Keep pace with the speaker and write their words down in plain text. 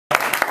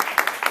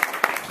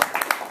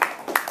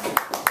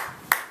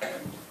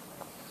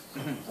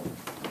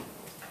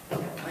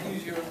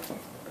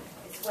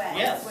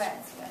Yes. It's wet.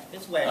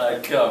 It's wet. I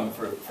come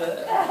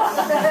prepared.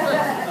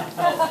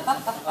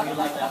 Oh, you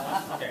like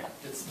that one? Okay.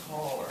 It's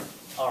taller.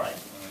 All right.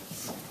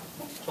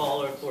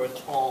 Taller for a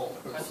tall I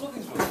person. thought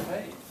these were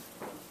fake.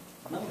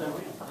 No, they're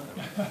real.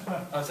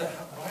 I was like,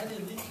 why are they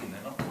leaking?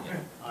 They're not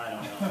real. I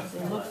don't know.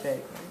 They look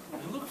fake.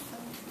 They look fake.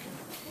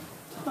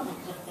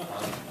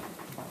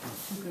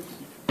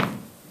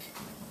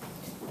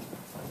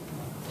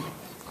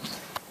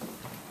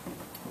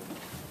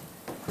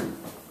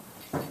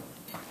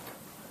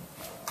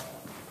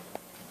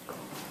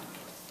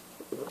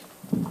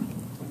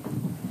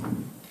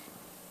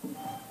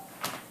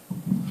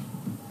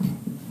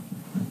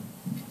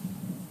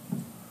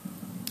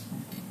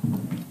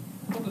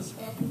 What has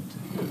happened to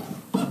you?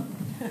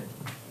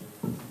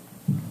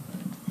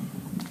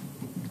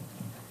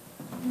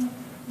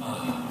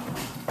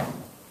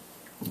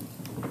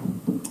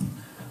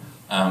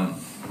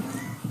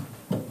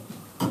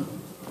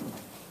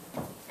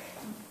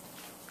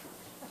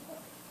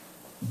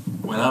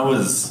 When I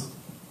was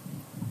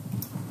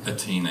a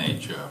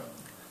teenager,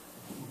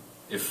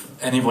 if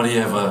anybody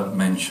ever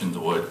mentioned the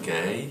word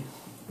gay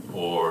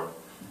or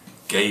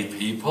gay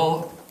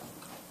people,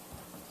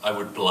 I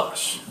would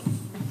blush.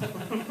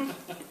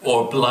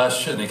 Or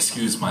blush and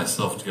excuse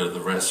myself to go to the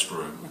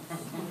restroom.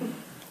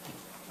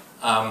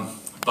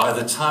 By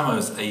the time I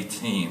was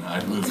 18,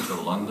 I'd moved to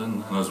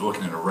London and I was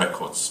working in a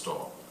record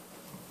store.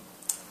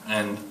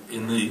 And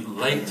in the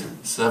late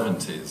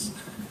 70s,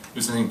 it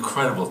was an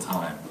incredible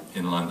time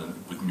in London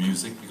with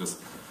music because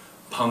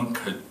punk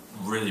had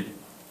really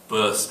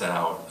burst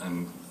out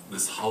and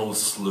this whole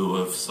slew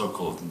of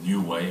so-called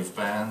new wave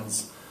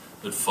bands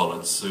had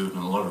followed suit,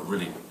 and a lot of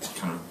really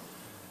kind of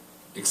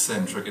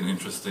eccentric and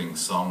interesting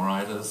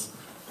songwriters.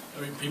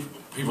 I mean,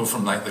 people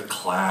from like The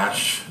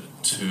Clash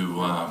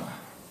to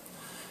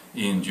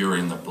Ian Dury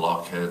and the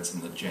Blockheads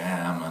and the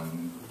Jam,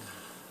 and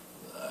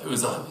it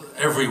was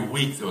every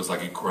week there was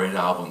like a great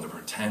album. The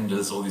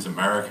Pretenders, all these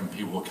American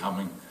people were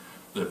coming,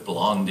 the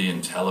Blondie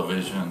and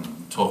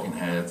Television, Talking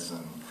Heads,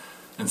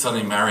 and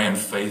suddenly Marianne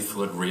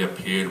Faithfull had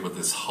reappeared with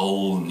this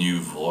whole new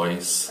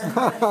voice,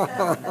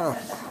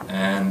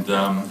 and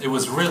it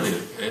was really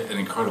an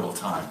incredible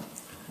time.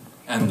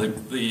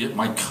 And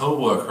my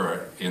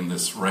co-worker in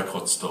this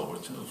record store,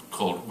 which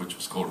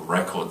was called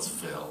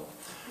Recordsville,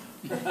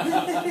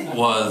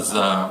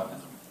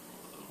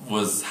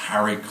 was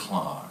Harry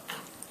Clark,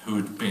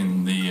 who'd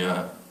been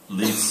the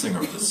lead singer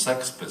of the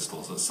Sex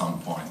Pistols at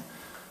some point,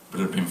 but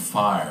had been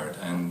fired,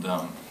 and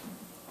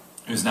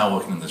he was now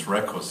working in this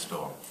record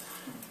store.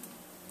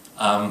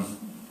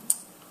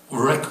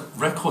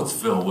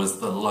 Recordsville was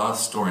the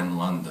last store in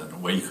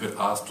London where you could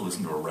ask to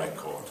listen to a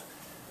record,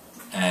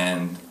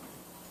 and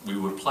we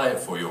would play it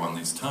for you on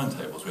these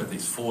turntables. We had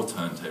these 4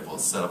 turntables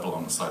set up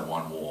alongside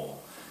one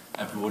wall,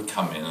 and people would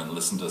come in and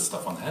listen to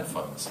stuff on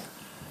headphones.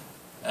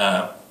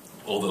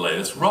 All the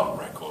latest rock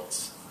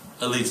records.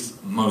 At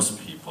least most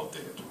people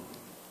did.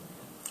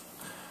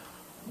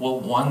 Well,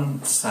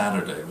 one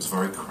Saturday it was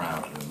very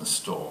crowded in the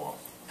store,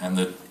 and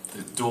the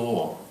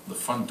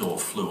front door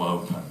flew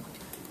open,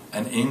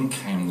 and in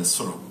came this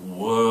sort of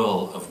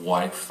whirl of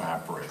white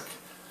fabric,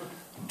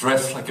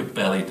 dressed like a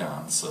belly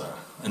dancer,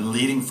 and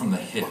leading from the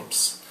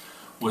hips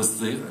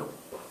was the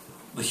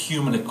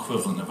human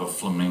equivalent of a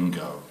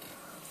flamingo.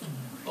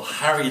 Well,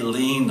 Harry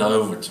leaned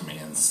over to me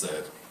and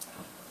said,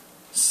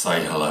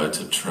 "Say hello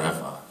to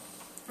Trevor."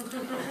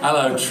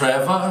 "Hello,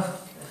 Trevor."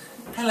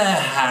 "Hello,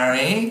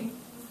 Harry."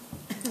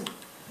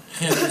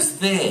 "Who's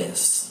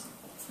this?"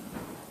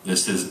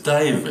 "This is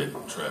David,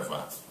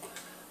 Trevor.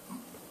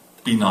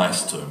 Be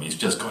nice to him, he's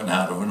just gotten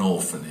out of an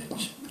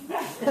orphanage."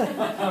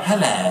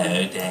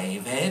 "Hello,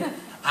 David.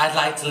 I'd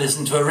like to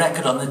listen to a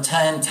record on the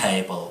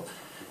turntable.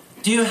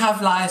 Do you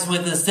have Lies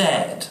with a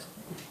Z?"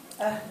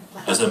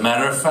 "As a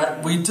matter of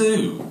fact, we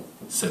do,"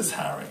 says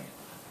Harry.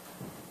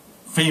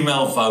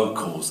 "Female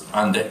vocals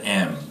under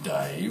M,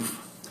 Dave.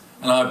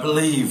 And I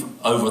believe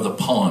over the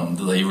pond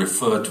they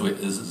refer to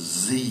it as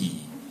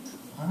Z."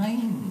 "I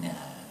know."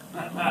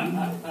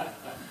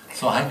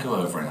 So I go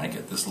over and I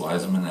get this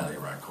Liza Minnelli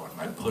record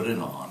and I put it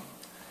on.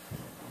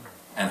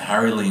 And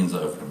Harry leans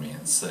over to me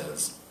and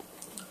says,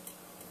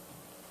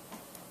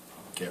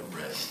 "Get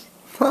ready."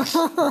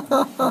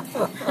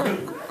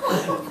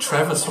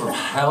 Trevor sort of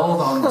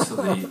held onto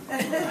the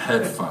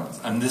headphones,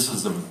 and this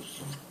was a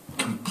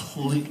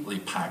completely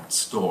packed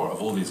store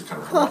of all these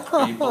kind of rock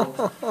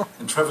people,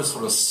 and Trevor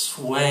sort of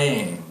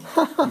swaying,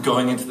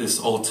 going into this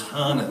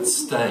alternate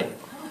state.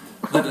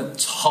 Then at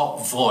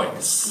top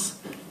voice,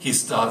 he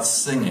starts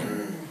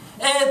singing,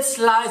 "It's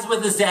Lies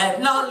with a Z,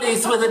 not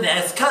Lease with an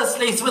S, 'cause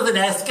Lease with an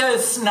S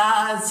goes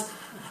snaz.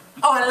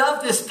 Oh, I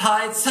love this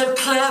pie, it's so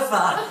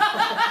clever.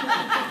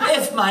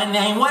 If my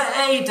name were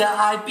Ada,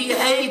 I'd be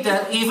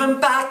Ada. Even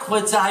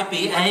backwards, I'd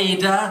be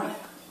Ada.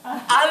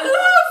 I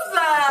love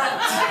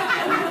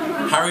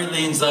that." Harry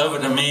leans over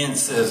to me and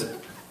says,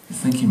 "You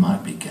think he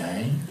might be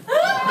gay?"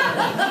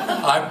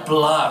 I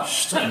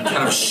blushed and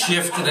kind of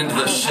shifted into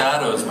the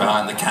shadows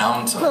behind the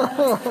counter.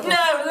 "No,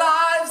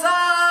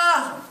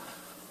 Liza!"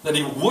 Then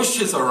he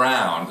whooshes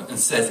around and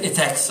says, "It's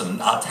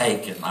excellent, I'll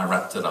take it." And I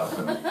wrapped it up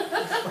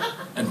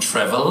and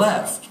Trevor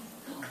left.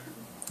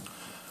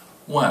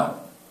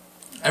 Well,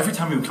 every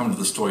time he would come to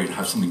the store, he'd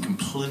have something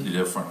completely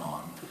different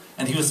on.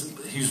 And he was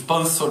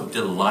both sort of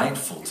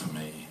delightful to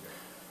me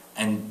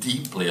and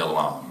deeply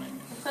alarming.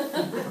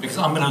 Because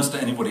unbeknownst to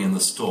anybody in the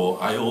store,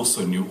 I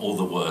also knew all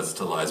the words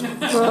to Liza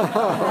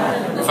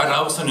Minnelli. In fact, I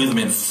also knew them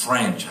in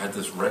French. I had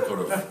this record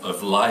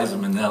of Liza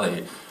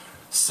Minnelli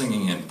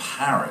singing in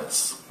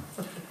Paris.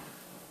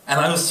 And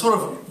I was sort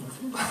of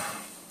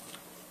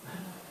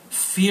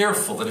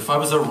fearful that if I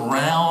was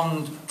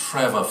around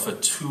Trevor for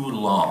too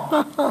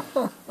long,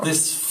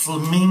 this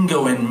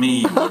flamingo in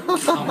me would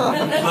come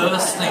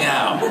bursting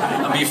out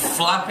and be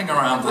flapping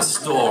around the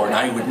store, and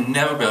I would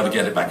never be able to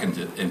get it back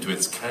into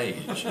its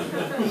cage.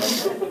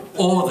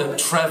 Or that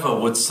Trevor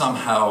would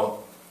somehow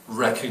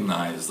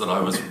recognize that I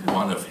was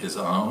one of his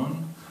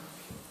own.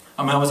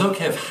 I mean, I was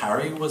okay if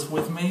Harry was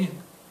with me,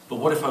 but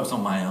what if I was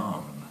on my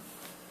own?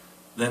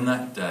 Then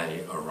that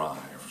day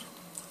arrived.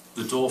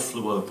 The door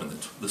flew open,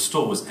 the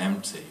store was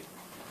empty,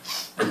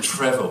 and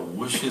Trevor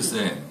whooshes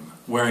in,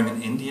 wearing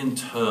an Indian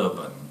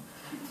turban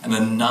and a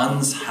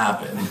nun's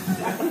habit,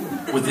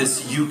 with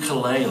this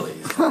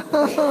ukulele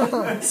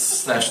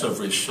stashed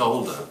over his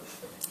shoulder.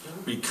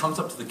 He comes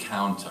up to the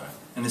counter,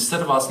 and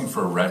instead of asking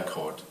for a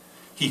record,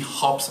 he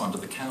hops onto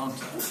the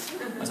counter.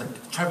 I was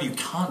like, "Trevor, you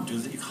can't do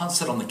that, you can't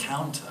sit on the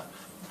counter.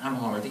 I'm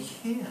already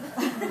here."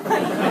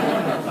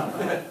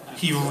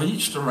 He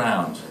reached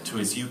around to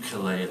his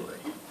ukulele.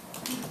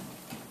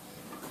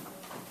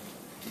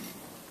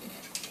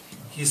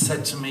 He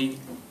said to me,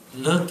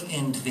 "Look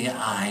into the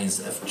eyes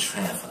of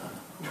Trevor."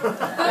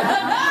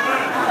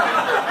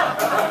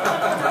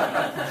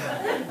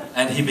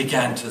 And he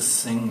began to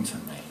sing to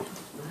me.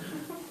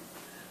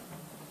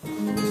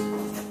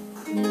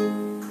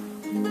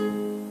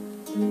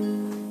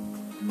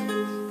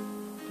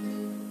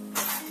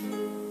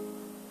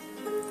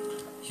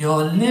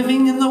 You're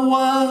living in the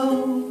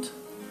world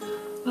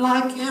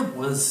like it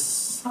was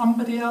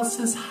somebody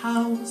else's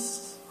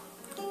house,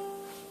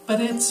 but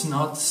it's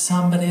not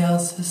somebody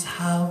else's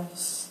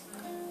house,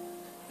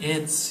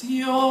 it's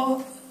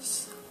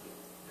yours.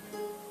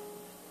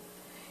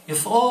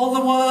 If all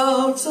the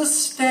world's a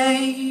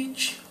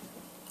stage,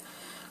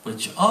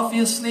 which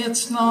obviously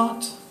it's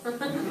not,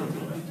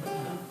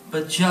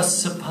 but just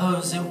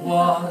suppose it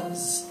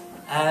was,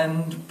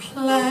 and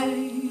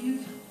play.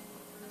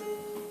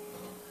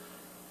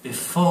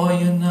 Before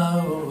you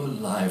know,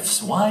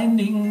 life's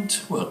winding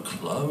to a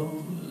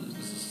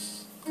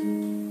close.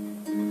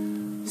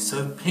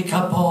 So pick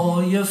up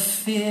all your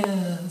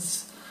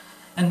fears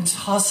and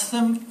toss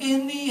them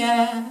in the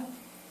air.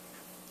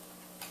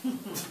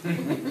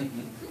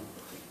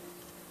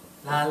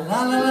 La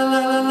la la la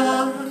la la la.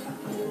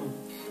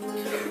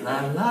 La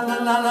la la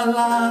la la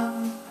la.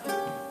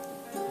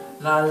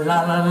 La la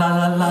la la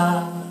la la.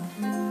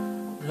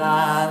 La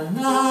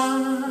la.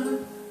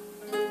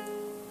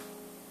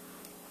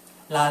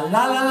 La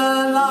la la la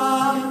la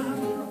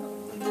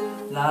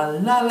la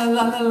la la la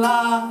la la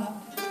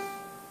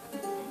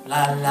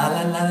la la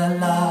la la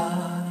la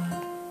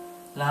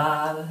la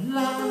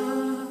la.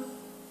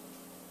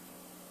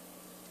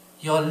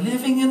 You're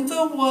living in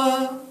the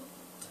world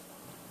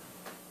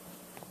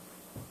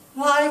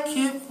like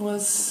it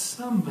was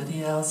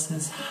somebody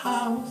else's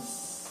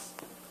house,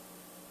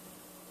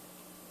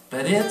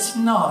 but it's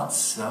not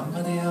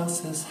somebody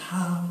else's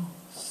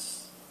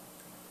house.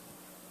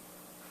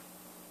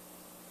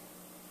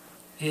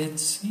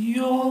 It's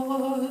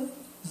yours.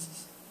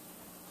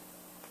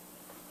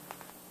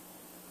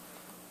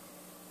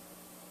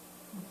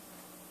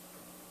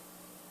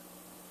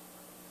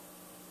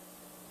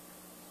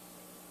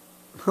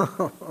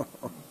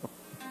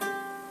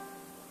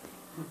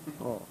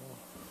 Oh.